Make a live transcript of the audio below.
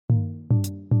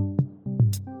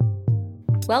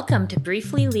Welcome to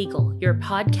Briefly Legal, your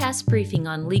podcast briefing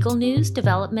on legal news,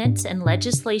 developments, and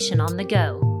legislation on the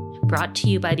go, brought to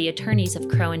you by the attorneys of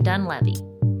Crowe and Dunlevy.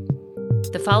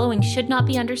 The following should not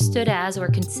be understood as or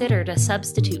considered a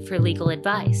substitute for legal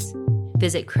advice.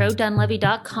 Visit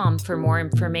crowedunlevy.com for more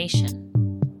information.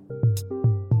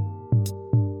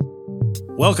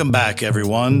 Welcome back,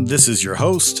 everyone. This is your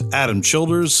host, Adam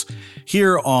Childers,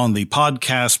 here on the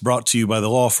podcast brought to you by the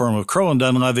law firm of Crowe and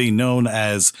Dunlevy, known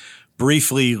as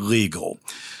Briefly Legal.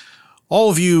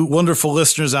 All of you wonderful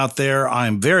listeners out there,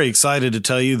 I'm very excited to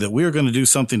tell you that we are going to do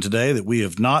something today that we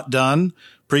have not done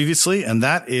previously, and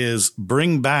that is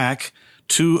bring back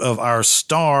two of our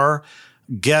star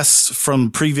guests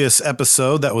from previous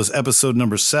episode. That was episode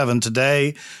number 7.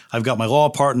 Today, I've got my law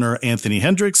partner, Anthony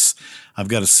Hendricks. I've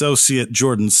got associate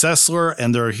Jordan Sessler,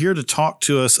 and they're here to talk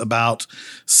to us about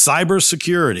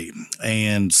cybersecurity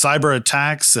and cyber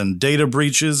attacks and data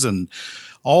breaches and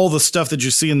all the stuff that you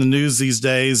see in the news these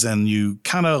days. And you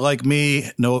kind of, like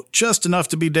me, know just enough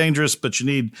to be dangerous, but you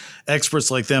need experts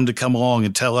like them to come along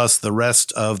and tell us the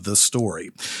rest of the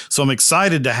story. So I'm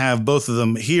excited to have both of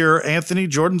them here. Anthony,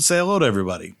 Jordan, say hello to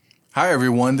everybody. Hi,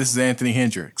 everyone. This is Anthony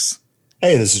Hendricks.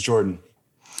 Hey, this is Jordan.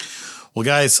 Well,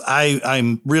 guys,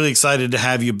 I'm really excited to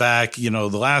have you back. You know,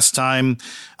 the last time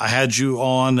I had you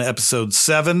on episode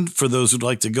 7, for those who'd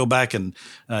like to go back and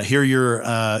hear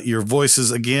your voices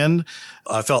again,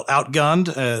 I felt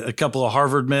outgunned. A couple of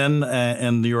Harvard men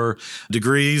and your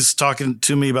degrees talking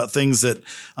to me about things that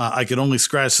I could only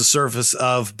scratch the surface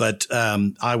of. But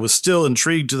I was still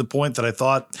intrigued to the point that I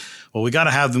thought, well, we got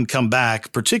to have them come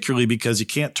back, particularly because you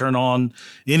can't turn on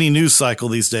any news cycle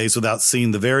these days without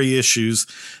seeing the very issues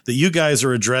that you guys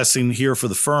are addressing here for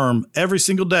the firm every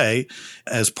single day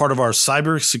as part of our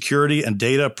cybersecurity and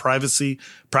data privacy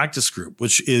practice group,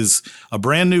 which is a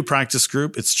brand new practice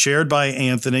group. It's chaired by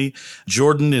Anthony.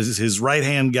 Jordan is his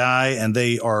right-hand guy, and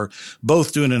they are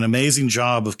both doing an amazing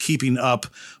job of keeping up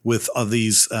with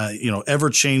these,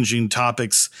 ever-changing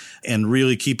topics and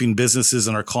really keeping businesses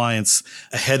and our clients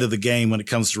ahead of the game when it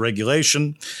comes to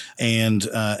regulation and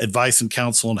advice and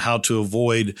counsel on how to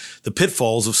avoid the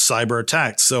pitfalls of cyber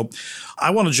attacks. So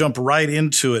I want to jump right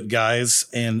into it, guys.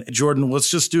 And Jordan, let's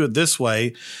just do it this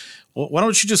way. Why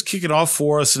don't you just kick it off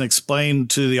for us and explain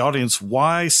to the audience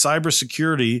why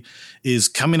cybersecurity is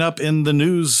coming up in the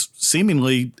news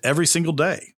seemingly every single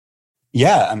day?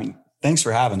 Yeah, I mean, thanks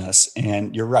for having us.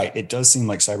 And you're right. It does seem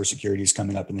like cybersecurity is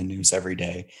coming up in the news every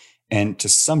day. And to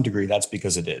some degree, that's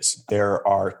because it is. There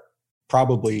are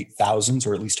probably thousands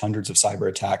or at least hundreds of cyber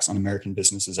attacks on American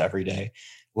businesses every day.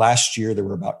 Last year, there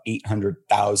were about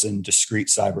 800,000 discrete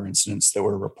cyber incidents that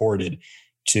were reported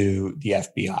to the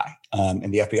FBI.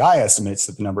 And the FBI estimates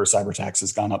that the number of cyber attacks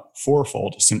has gone up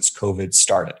 4-fold since COVID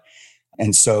started.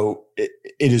 And so it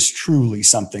is truly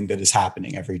something that is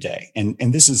happening every day. And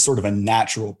this is sort of a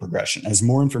natural progression. As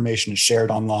more information is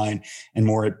shared online and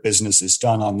more business is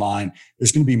done online,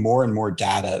 there's going to be more and more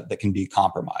data that can be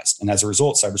compromised. And as a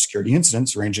result, cybersecurity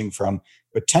incidents ranging from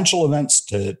potential events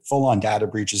to full-on data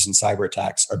breaches and cyber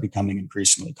attacks are becoming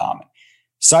increasingly common.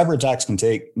 Cyber attacks can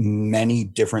take many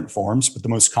different forms, but the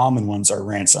most common ones are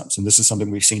ransoms. And this is something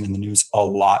we've seen in the news a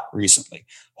lot recently,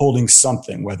 holding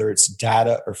something, whether it's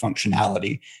data or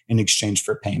functionality, in exchange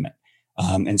for payment.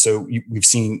 And so we've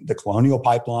seen the Colonial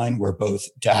Pipeline, where both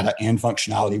data and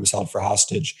functionality was held for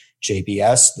hostage.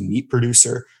 JBS, the meat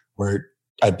producer, where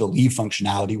I believe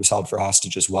functionality was held for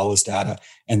hostage as well as data.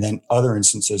 And then other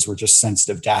instances where just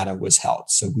sensitive data was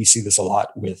held. So we see this a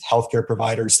lot with healthcare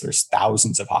providers. There's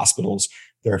thousands of hospitals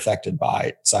that are affected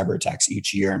by cyber attacks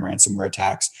each year and ransomware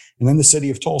attacks. And then the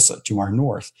city of Tulsa to our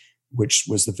north, which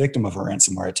was the victim of a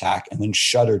ransomware attack and then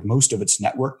shuttered most of its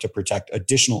network to protect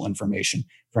additional information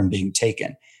from being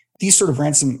taken. These sort of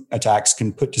ransom attacks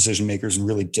can put decision makers in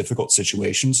really difficult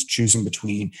situations, choosing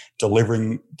between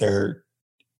delivering their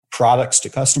products to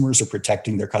customers or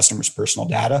protecting their customers' personal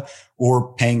data,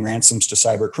 or paying ransoms to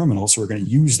cyber criminals who are going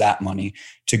to use that money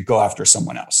to go after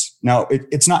someone else. Now,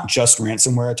 it's not just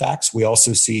ransomware attacks. We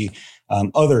also see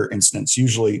other incidents,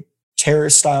 usually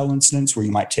terrorist-style incidents, where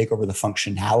you might take over the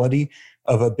functionality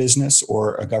of a business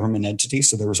or a government entity.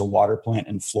 So there was a water plant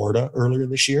in Florida earlier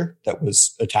this year that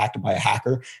was attacked by a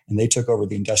hacker, and they took over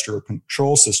the industrial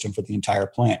control system for the entire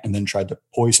plant and then tried to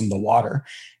poison the water.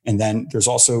 And then there's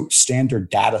also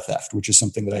standard data theft, which is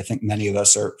something that I think many of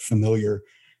us are familiar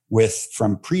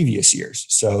from previous years.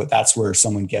 So that's where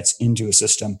someone gets into a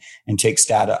system and takes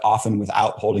data, often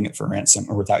without holding it for ransom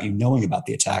or without you knowing about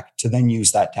the attack, to then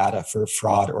use that data for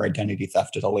fraud or identity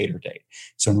theft at a later date.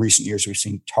 So in recent years, we've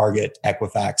seen Target,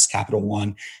 Equifax, Capital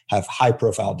One have high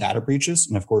profile data breaches.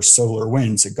 And of course,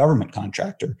 SolarWinds, a government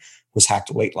contractor, was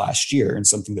hacked late last year, and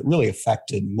something that really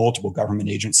affected multiple government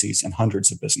agencies and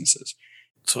hundreds of businesses.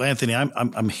 So Anthony,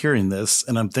 I'm hearing this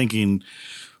and I'm thinking,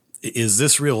 is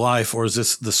this real life, or is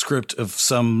this the script of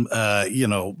some,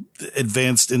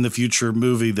 advanced in the future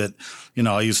movie that,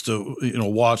 I used to,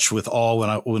 watch with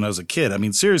awe when I was a kid? I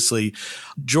mean, seriously,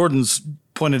 Jordan's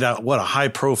pointed out what a high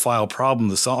profile problem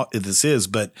this is,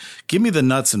 but give me the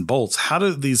nuts and bolts. How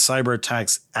do these cyber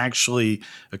attacks actually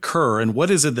occur? And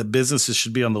what is it that businesses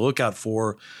should be on the lookout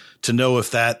for to know if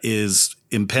that is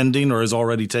impending or is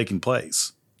already taking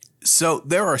place? So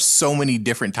there are so many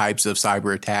different types of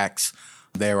cyber attacks.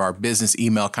 There are business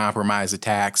email compromise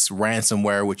attacks,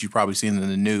 ransomware, which you've probably seen in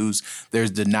the news. There's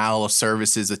denial of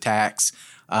services attacks,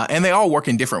 and they all work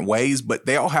in different ways, but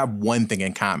they all have one thing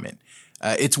in common.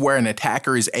 It's where an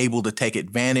attacker is able to take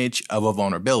advantage of a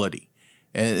vulnerability.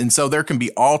 And so there can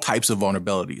be all types of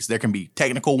vulnerabilities. There can be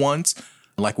technical ones,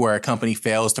 like where a company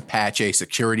fails to patch a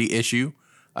security issue.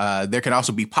 There can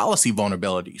also be policy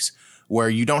vulnerabilities, where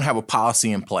you don't have a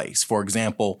policy in place. For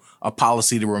example, a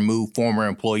policy to remove former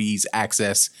employees'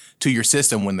 access to your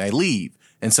system when they leave.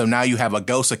 And so now you have a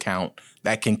ghost account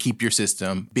that can keep your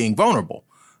system being vulnerable.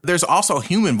 There's also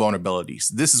human vulnerabilities.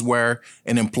 This is where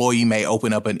an employee may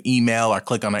open up an email or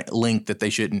click on a link that they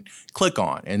shouldn't click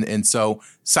on. And so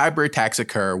cyber attacks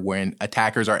occur when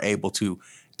attackers are able to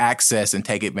access and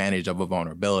take advantage of a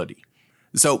vulnerability.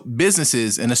 So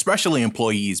businesses, and especially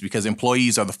employees, because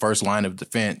employees are the first line of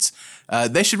defense,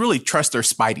 they should really trust their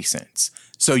spidey sense.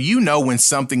 So when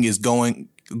something is going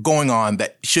on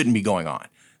that shouldn't be going on.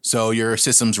 So your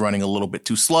system's running a little bit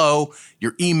too slow,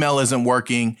 your email isn't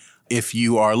working. If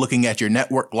you are looking at your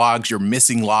network logs, you're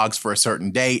missing logs for a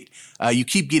certain date. You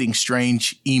keep getting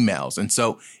strange emails. And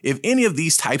so if any of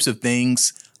these types of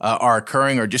things are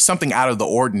occurring, or just something out of the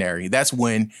ordinary, that's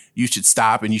when you should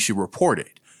stop and you should report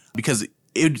it, because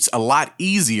it's a lot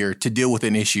easier to deal with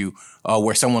an issue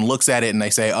where someone looks at it and they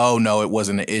say, oh, no, it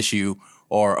wasn't an issue,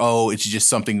 or, oh, it's just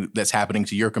something that's happening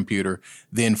to your computer,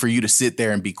 than for you to sit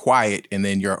there and be quiet and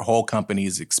then your whole company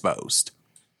is exposed.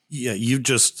 Yeah, you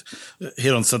just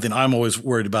hit on something I'm always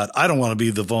worried about. I don't want to be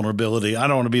the vulnerability. I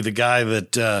don't want to be the guy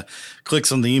that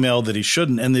clicks on the email that he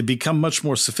shouldn't, and they become much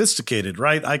more sophisticated,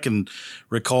 right? I can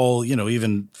recall,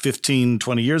 even 15,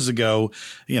 20 years ago,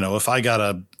 if I got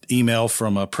a email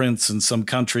from a prince in some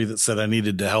country that said I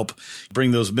needed to help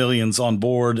bring those millions on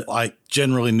board, I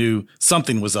generally knew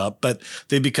something was up, but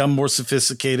they become more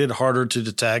sophisticated, harder to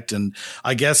detect. And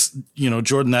I guess,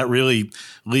 Jordan, that really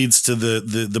leads to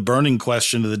the burning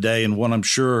question of the day, and one I'm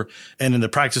sure, and in the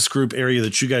practice group area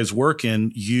that you guys work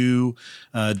in, you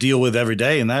deal with every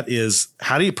day. And that is,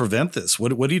 how do you prevent this?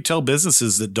 What do you tell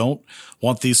businesses that don't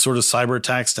want these sort of cyber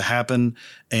attacks to happen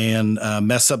and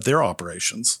mess up their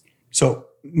operations? So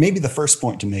maybe the first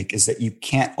point to make is that you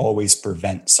can't always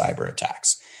prevent cyber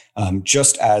attacks.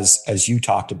 Just as you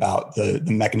talked about, the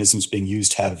mechanisms being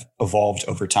used have evolved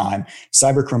over time.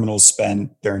 Cyber criminals spend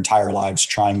their entire lives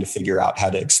trying to figure out how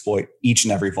to exploit each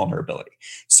and every vulnerability.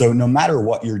 So no matter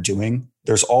what you're doing,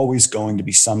 there's always going to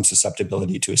be some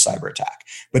susceptibility to a cyber attack.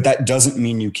 But that doesn't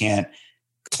mean you can't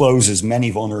close as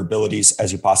many vulnerabilities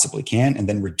as you possibly can and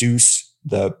then reduce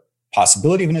the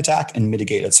possibility of an attack and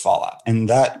mitigate its fallout. And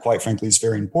that, quite frankly, is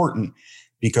very important,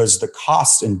 because the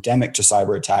costs endemic to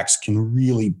cyber attacks can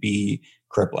really be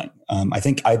crippling. I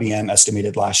think IBM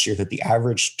estimated last year that the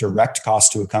average direct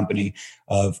cost to a company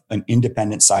of an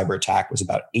independent cyber attack was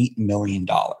about $8 million.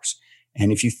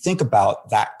 And if you think about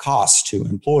that cost to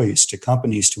employees, to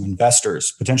companies, to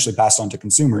investors, potentially passed on to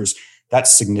consumers,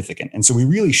 that's significant. And so we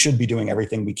really should be doing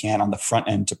everything we can on the front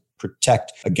end to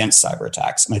protect against cyber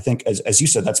attacks. And I think, as you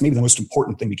said, that's maybe the most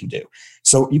important thing we can do.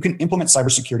 So you can implement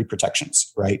cybersecurity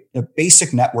protections, right? The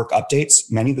basic network updates.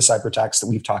 Many of the cyber attacks that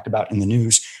we've talked about in the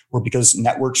news were because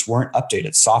networks weren't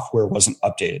updated. Software wasn't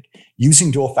updated.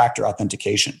 Using dual factor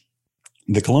authentication.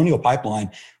 The Colonial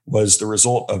Pipeline was the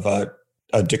result of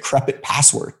a decrepit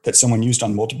password that someone used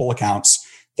on multiple accounts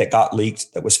that got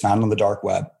leaked, that was found on the dark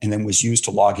web, and then was used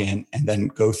to log in and then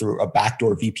go through a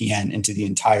backdoor VPN into the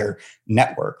entire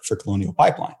network for Colonial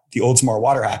Pipeline. The Oldsmar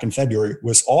water hack in February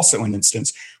was also an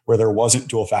instance where there wasn't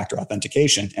dual factor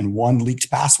authentication, and one leaked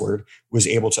password was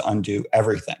able to undo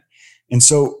everything. And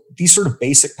so these sort of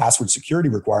basic password security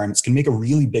requirements can make a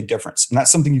really big difference. And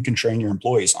that's something you can train your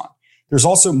employees on. There's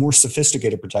also more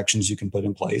sophisticated protections you can put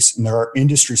in place, and there are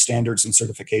industry standards and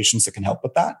certifications that can help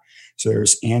with that. So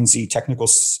there's ANSI technical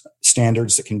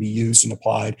standards that can be used and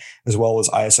applied, as well as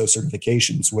ISO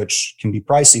certifications, which can be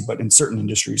pricey, but in certain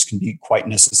industries can be quite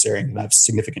necessary and can have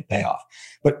significant payoff.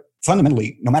 But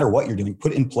fundamentally, no matter what you're doing,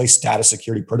 put in place data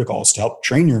security protocols to help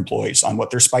train your employees on what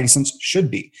their Spidey sense should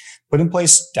be. Put in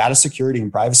place data security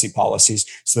and privacy policies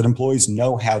so that employees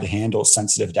know how to handle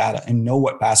sensitive data and know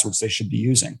what passwords they should be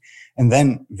using. And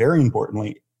then, very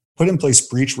importantly, put in place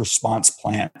breach response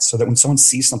plans so that when someone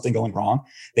sees something going wrong,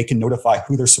 they can notify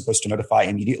who they're supposed to notify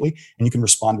immediately, and you can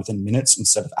respond within minutes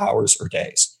instead of hours or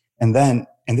days. And then,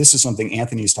 and this is something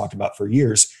Anthony has talked about for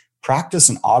years, practice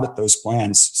and audit those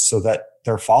plans so that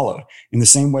they're followed. In the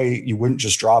same way you wouldn't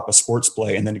just drop a sports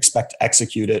play and then expect to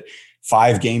execute it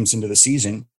 5 games into the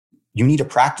season. You need to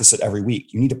practice it every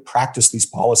week. You need to practice these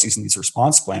policies and these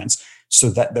response plans so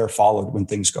that they're followed when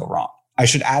things go wrong. I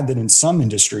should add that in some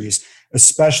industries,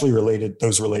 especially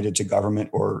those related to government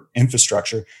or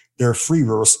infrastructure, there are free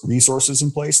resources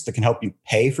in place that can help you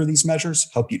pay for these measures,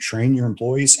 help you train your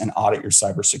employees, and audit your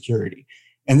cybersecurity.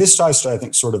 And this ties to, I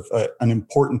think, sort of an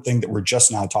important thing that we're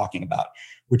just now talking about,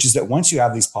 which is that once you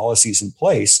have these policies in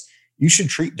place, you should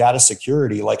treat data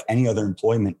security like any other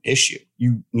employment issue.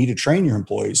 You need to train your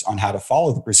employees on how to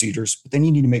follow the procedures, but then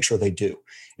you need to make sure they do.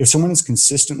 If someone is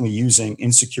consistently using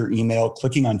insecure email,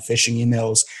 clicking on phishing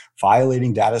emails,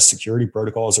 violating data security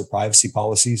protocols or privacy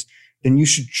policies, then you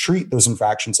should treat those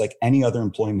infractions like any other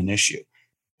employment issue.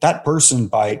 That person,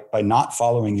 by not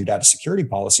following your data security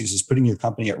policies, is putting your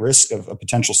company at risk of a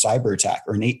potential cyber attack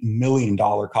or an $8 million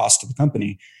cost to the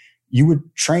company. You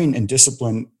would train and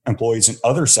discipline employees in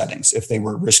other settings if they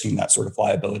were risking that sort of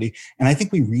liability. And I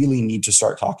think we really need to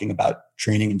start talking about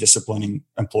training and disciplining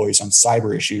employees on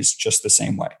cyber issues just the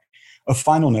same way. A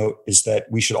final note is that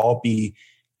we should all be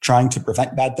trying to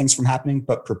prevent bad things from happening,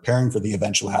 but preparing for the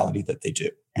eventuality that they do.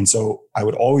 And so I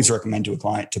would always recommend to a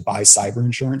client to buy cyber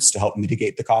insurance to help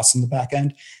mitigate the costs in the back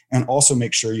end, and also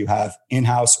make sure you have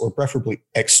in-house or preferably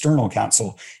external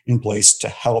counsel in place to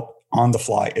help on the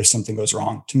fly if something goes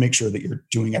wrong, to make sure that you're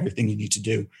doing everything you need to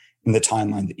do in the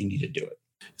timeline that you need to do it.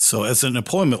 So as an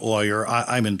employment lawyer,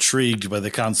 I'm intrigued by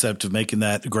the concept of making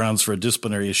that grounds for a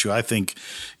disciplinary issue. I think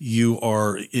you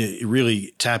are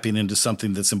really tapping into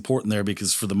something that's important there,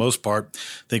 because for the most part,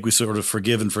 I think we sort of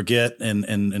forgive and forget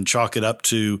and chalk it up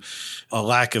to a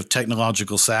lack of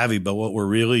technological savvy. But what we're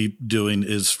really doing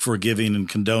is forgiving and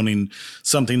condoning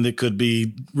something that could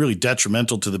be really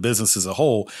detrimental to the business as a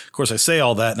whole. Of course, I say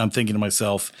all that and I'm thinking to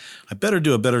myself, I better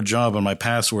do a better job on my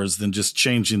passwords than just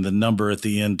changing the number at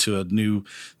the end to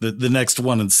the next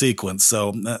one in sequence.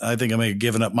 So I think I may have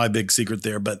given up my big secret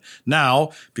there. But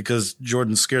now, because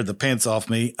Jordan scared the pants off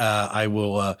me, I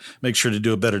will make sure to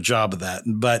do a better job of that.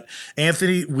 But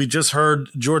Anthony, we just heard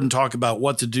Jordan talk about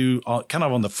what to do kind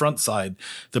of on the front side,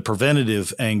 the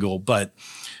preventative angle. But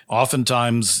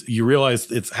oftentimes you realize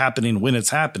it's happening when it's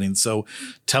happening. So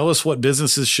tell us what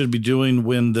businesses should be doing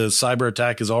when the cyber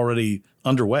attack is already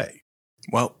underway.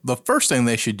 Well, the first thing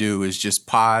they should do is just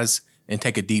pause and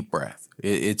take a deep breath.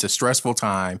 It's a stressful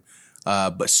time,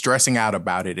 but stressing out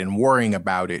about it and worrying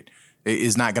about it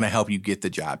is not going to help you get the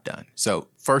job done. So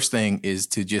first thing is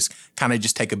to just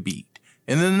take a beat.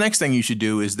 And then the next thing you should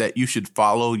do is that you should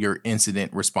follow your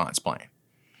incident response plan.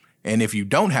 And if you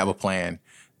don't have a plan,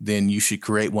 then you should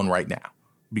create one right now,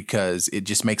 because it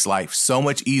just makes life so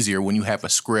much easier when you have a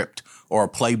script or a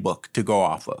playbook to go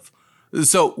off of.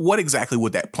 So what exactly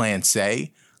would that plan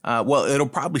say? Well, it'll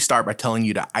probably start by telling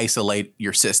you to isolate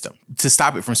your system to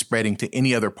stop it from spreading to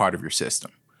any other part of your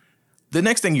system. The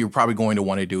next thing you're probably going to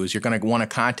want to do is you're going to want to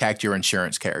contact your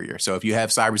insurance carrier. So if you have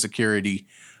cybersecurity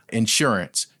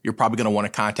insurance, you're probably going to want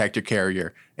to contact your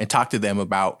carrier and talk to them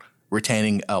about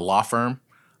retaining a law firm,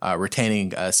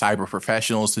 retaining cyber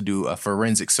professionals to do a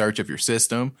forensic search of your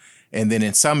system. And then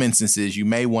in some instances, you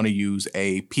may want to use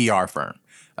a PR firm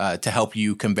to help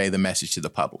you convey the message to the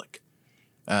public.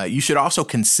 You should also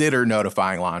consider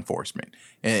notifying law enforcement.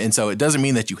 And so it doesn't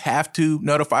mean that you have to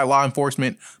notify law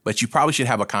enforcement, but you probably should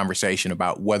have a conversation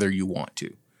about whether you want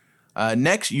to.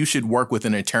 Next, you should work with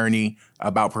an attorney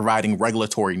about providing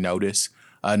regulatory notice,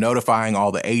 notifying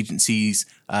all the agencies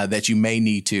that you may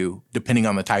need to, depending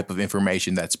on the type of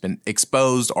information that's been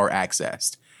exposed or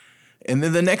accessed. And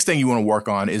then the next thing you want to work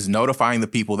on is notifying the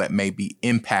people that may be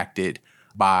impacted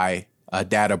by a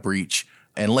data breach,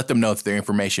 and let them know that their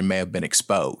information may have been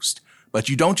exposed. But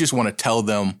you don't just want to tell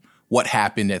them what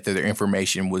happened, that their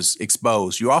information was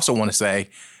exposed. You also want to say,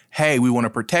 hey, we want to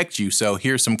protect you, so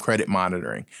here's some credit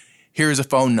monitoring. Here's a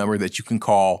phone number that you can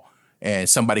call, and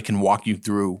somebody can walk you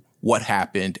through what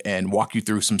happened and walk you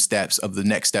through some steps of the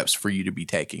next steps for you to be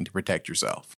taking to protect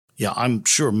yourself. Yeah, I'm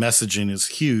sure messaging is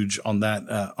huge on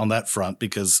that front,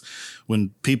 because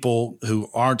when people who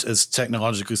aren't as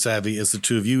technologically savvy as the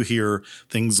two of you hear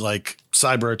things like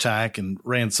cyber attack and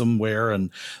ransomware and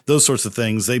those sorts of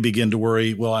things, they begin to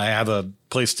worry, well, I have a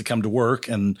place to come to work.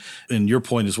 And your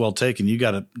point is well taken. You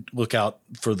got to look out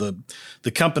for the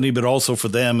company, but also for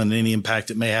them and any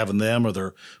impact it may have on them or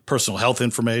their personal health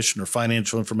information or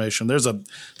financial information. There's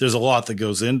a lot that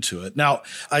goes into it. Now,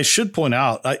 I should point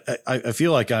out, I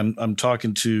feel like I'm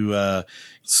talking to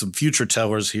some future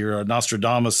tellers here,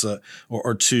 Nostradamus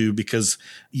or two, because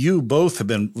you both have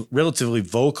been relatively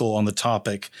vocal on the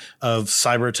topic of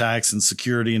cyber attacks and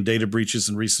security and data breaches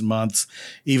in recent months,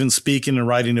 even speaking and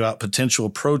writing about potential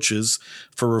approaches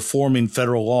for reforming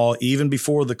federal law even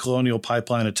before the Colonial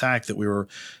Pipeline attack that we were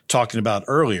talking about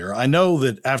earlier. I know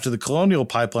that after the Colonial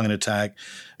Pipeline attack,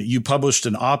 you published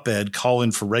an op-ed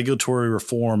calling for regulatory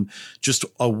reform just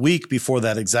a week before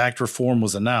that exact reform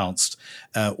was announced.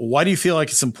 Why do you feel like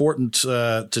it's important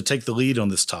to take the lead on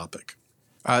this topic?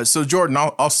 So, Jordan,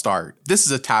 I'll start. This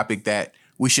is a topic that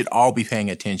we should all be paying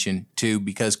attention to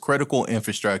because critical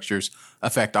infrastructures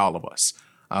affect all of us,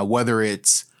 whether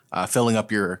it's filling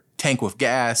up your tank with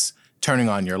gas, turning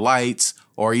on your lights,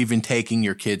 or even taking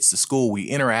your kids to school. We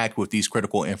interact with these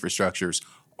critical infrastructures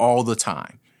all the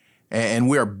time. And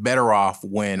we are better off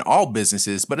when all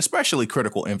businesses, but especially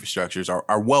critical infrastructures,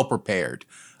 are well prepared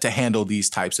to handle these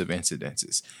types of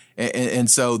incidences.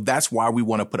 And so that's why we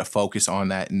want to put a focus on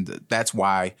that. And that's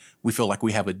why we feel like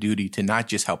we have a duty to not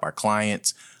just help our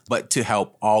clients, but to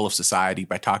help all of society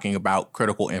by talking about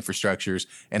critical infrastructures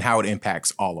and how it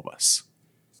impacts all of us.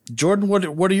 Jordan,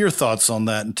 what are your thoughts on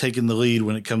that and taking the lead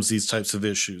when it comes to these types of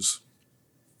issues?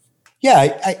 Yeah,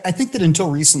 I think that until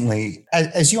recently,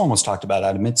 as you almost talked about,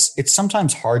 Adam, it's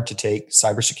sometimes hard to take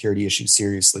cybersecurity issues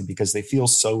seriously because they feel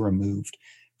so removed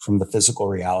from the physical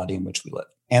reality in which we live.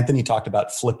 Anthony talked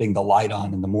about flipping the light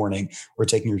on in the morning or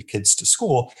taking your kids to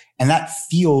school, and that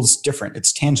feels different.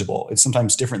 It's tangible. It's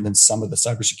sometimes different than some of the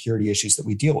cybersecurity issues that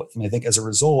we deal with. And I think as a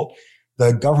result,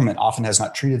 the government often has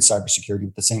not treated cybersecurity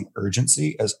with the same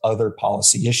urgency as other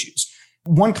policy issues.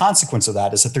 One consequence of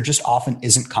that is that there just often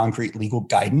isn't concrete legal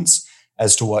guidance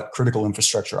as to what critical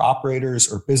infrastructure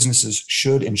operators or businesses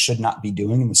should and should not be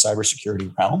doing in the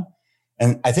cybersecurity realm.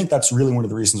 And I think that's really one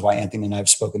of the reasons why Anthony and I have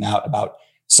spoken out about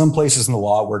some places in the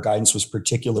law where guidance was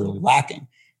particularly lacking.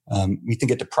 We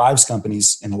think it deprives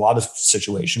companies in a lot of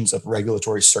situations of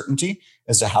regulatory certainty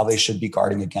as to how they should be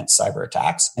guarding against cyber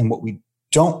attacks. And what we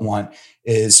don't want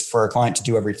is for a client to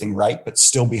do everything right, but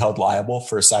still be held liable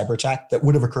for a cyber attack that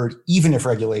would have occurred even if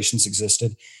regulations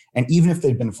existed and even if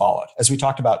they'd been followed. As we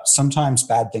talked about, sometimes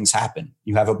bad things happen.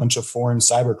 You have a bunch of foreign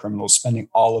cyber criminals spending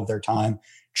all of their time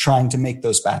trying to make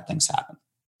those bad things happen.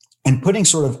 And putting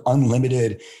sort of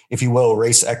unlimited, if you will,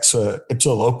 res ipsa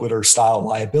loquitur style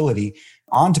liability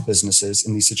onto businesses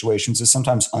in these situations is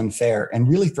sometimes unfair and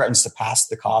really threatens to pass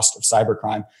the cost of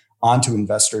cybercrime onto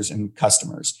investors and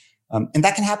customers. And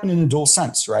that can happen in a dual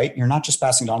sense, right? You're not just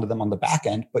passing it on to them on the back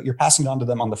end, but you're passing it on to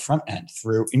them on the front end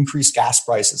through increased gas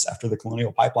prices after the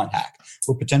Colonial Pipeline hack,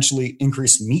 or potentially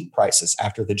increased meat prices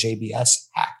after the JBS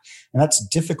hack. And that's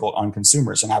difficult on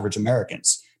consumers and average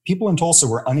Americans. People in Tulsa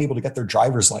were unable to get their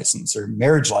driver's license or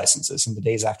marriage licenses in the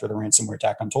days after the ransomware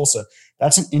attack on Tulsa.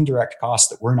 That's an indirect cost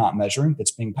that we're not measuring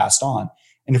that's being passed on.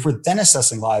 And if we're then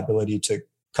assessing liability to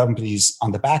companies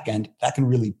on the back end, that can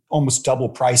really almost double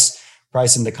price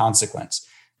into consequence.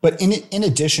 But in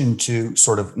addition to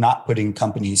sort of not putting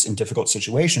companies in difficult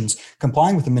situations,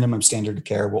 complying with the minimum standard of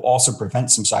care will also prevent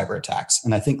some cyber attacks.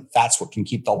 And I think that's what can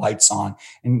keep the lights on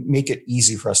and make it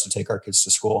easy for us to take our kids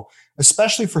to school,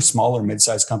 especially for smaller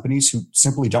mid-sized companies who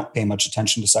simply don't pay much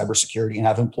attention to cybersecurity and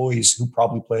have employees who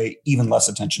probably pay even less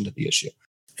attention to the issue.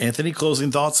 Anthony,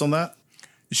 closing thoughts on that?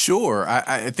 Sure.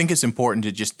 I think it's important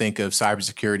to just think of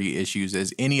cybersecurity issues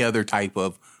as any other type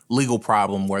of legal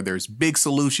problem where there's big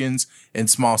solutions and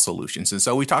small solutions. And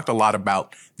so we talked a lot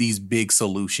about these big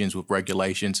solutions with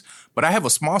regulations, but I have a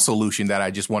small solution that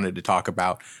I just wanted to talk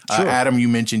about. Sure. Adam, you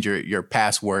mentioned your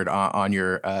password on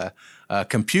your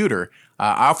computer.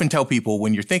 I often tell people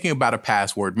when you're thinking about a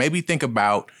password, maybe think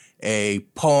about a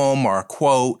poem or a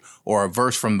quote or a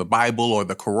verse from the Bible or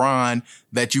the Quran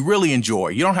that you really enjoy.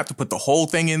 You don't have to put the whole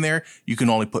thing in there. You can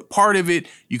only put part of it.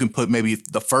 You can put maybe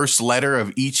the first letter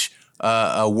of each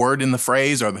a word in the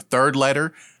phrase or the third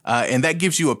letter. And that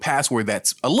gives you a password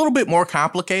that's a little bit more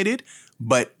complicated,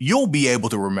 but you'll be able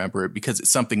to remember it because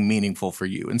it's something meaningful for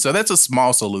you. And so that's a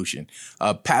small solution.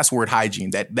 Password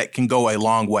hygiene that can go a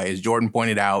long way. As Jordan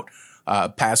pointed out,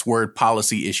 password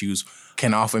policy issues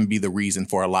can often be the reason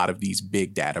for a lot of these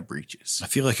big data breaches. I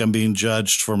feel like I'm being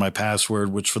judged for my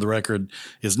password, which for the record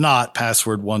is not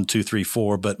password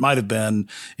 1234, but might have been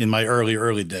in my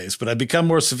early days. But I've become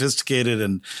more sophisticated.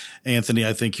 And Anthony,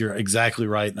 I think you're exactly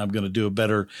right. And I'm going to do a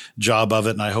better job of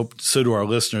it. And I hope so do our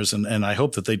listeners. And I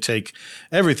hope that they take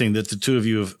everything that the two of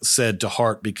you have said to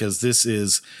heart, because this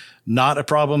is not a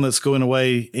problem that's going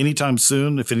away anytime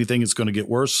soon. If anything, it's going to get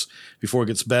worse before it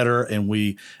gets better. And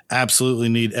we absolutely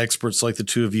need experts like the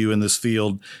two of you in this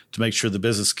field to make sure the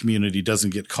business community doesn't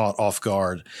get caught off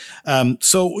guard.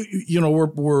 So,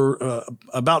 we're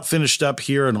about finished up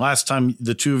here. And last time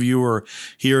the two of you were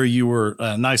here, you were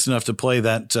nice enough to play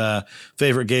that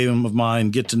favorite game of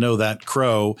mine, Get to Know That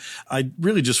Crow. I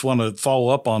really just want to follow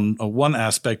up on one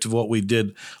aspect of what we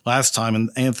did last time.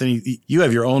 And Anthony, you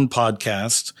have your own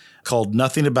podcast called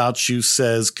Nothing About You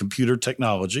Says Computer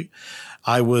Technology.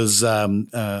 I've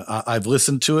listened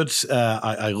to it.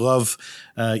 I love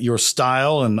your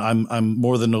style, and I'm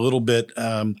more than a little bit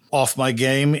off my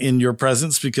game in your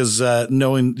presence because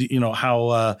knowing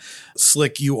how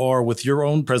slick you are with your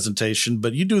own presentation.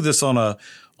 But you do this on a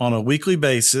weekly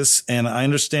basis, and I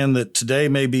understand that today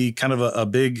may be kind of a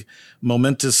big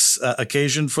momentous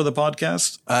occasion for the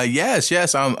podcast.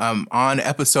 Yes. I'm on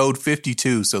episode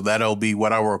 52, so that'll be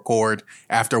what I'll record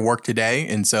after work today,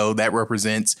 and so that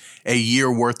represents a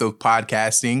year worth of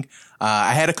podcasting.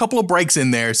 I had a couple of breaks in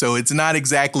there, so it's not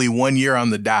exactly 1 year on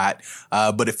the dot,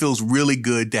 but it feels really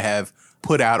good to have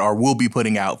put out, or will be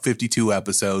putting out, 52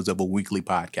 episodes of a weekly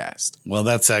podcast. Well,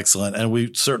 that's excellent. And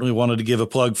we certainly wanted to give a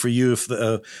plug for you. If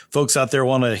the folks out there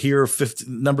want to hear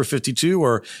number 52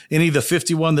 or any of the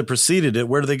 51 that preceded it,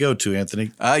 where do they go to,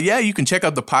 Anthony? You can check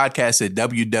out the podcast at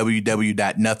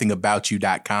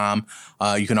www.nothingaboutyou.com.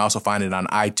 You can also find it on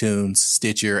iTunes,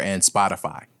 Stitcher, and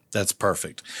Spotify. That's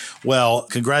perfect. Well,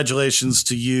 congratulations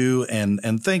to you,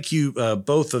 and thank you,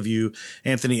 both of you,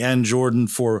 Anthony and Jordan,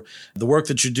 for the work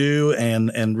that you do,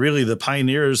 and really the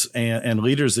pioneers and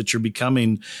leaders that you're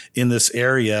becoming in this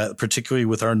area, particularly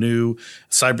with our new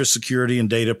cybersecurity and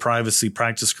data privacy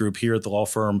practice group here at the law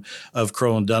firm of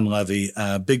Crowe &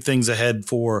 Dunlevy. Big things ahead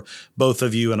for both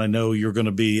of you, and I know you're going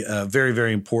to be very,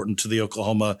 very important to the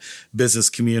Oklahoma business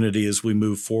community as we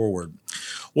move forward.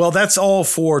 Well, that's all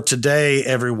for today,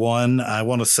 everyone. I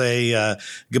want to say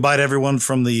goodbye to everyone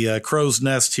from the Crow's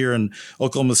Nest here in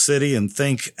Oklahoma City, and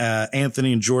thank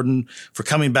Anthony and Jordan for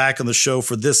coming back on the show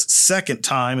for this second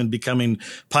time and becoming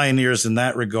pioneers in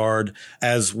that regard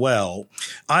as well.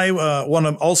 I want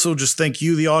to also just thank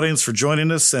you, the audience, for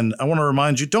joining us. And I want to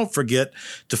remind you, don't forget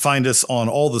to find us on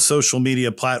all the social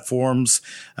media platforms,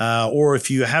 or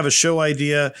if you have a show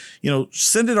idea,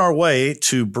 send it our way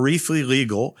to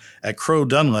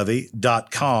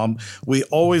brieflylegal@crowedunlevy.com. We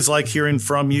always like hearing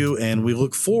from you, and we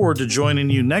look forward to joining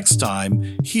you next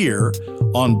time here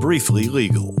on Briefly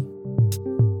Legal.